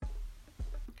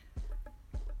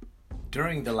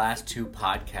During the last two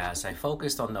podcasts, I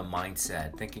focused on the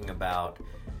mindset, thinking about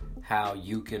how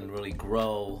you can really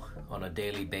grow on a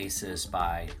daily basis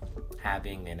by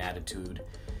having an attitude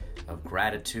of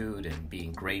gratitude and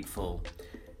being grateful.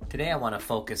 Today I want to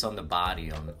focus on the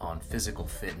body, on physical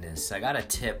fitness. I got a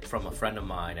tip from a friend of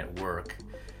mine at work.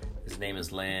 His name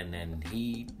is Lynn, and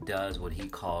he does what he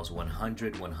calls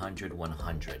 100, 100,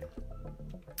 100.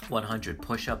 100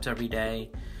 push-ups every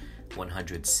day,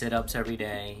 100 sit-ups every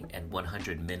day, and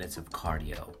 100 minutes of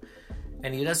cardio.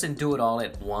 And he doesn't do it all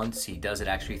at once. He does it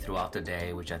actually throughout the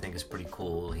day, which I think is pretty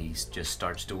cool. He just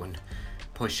starts doing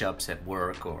push-ups at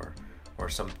work or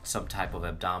some type of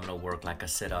abdominal work like a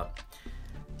sit-up.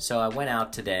 So I went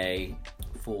out today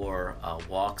for a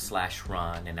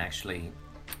walk/run, and actually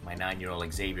my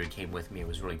 9-year-old Xavier came with me. I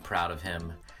was really proud of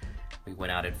him. We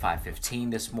went out at 5:15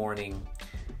 this morning,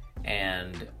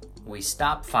 and we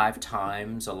stopped 5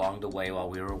 times along the way while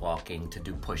we were walking to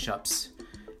do push-ups.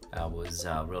 I was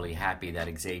really happy that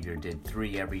Xavier did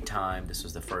 3 every time. This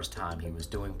was the first time he was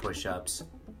doing push-ups,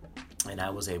 and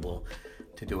I was able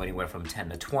to do anywhere from 10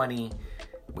 to 20.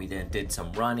 We then did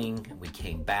some running. We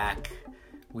came back.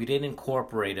 We didn't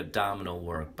incorporate abdominal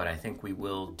work, but I think we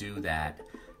will do that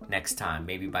next time,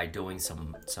 maybe by doing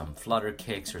some flutter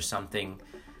kicks or something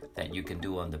that you can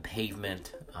do on the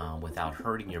pavement without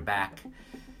hurting your back.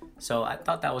 So I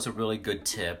thought that was a really good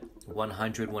tip.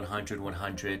 100, 100,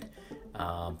 100.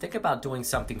 Think about doing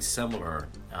something similar,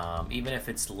 even if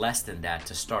it's less than that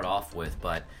to start off with,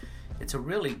 but it's a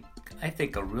really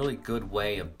good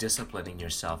way of disciplining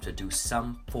yourself to do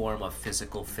some form of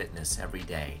physical fitness every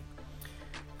day.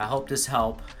 I hope this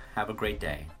helped. Have a great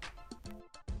day.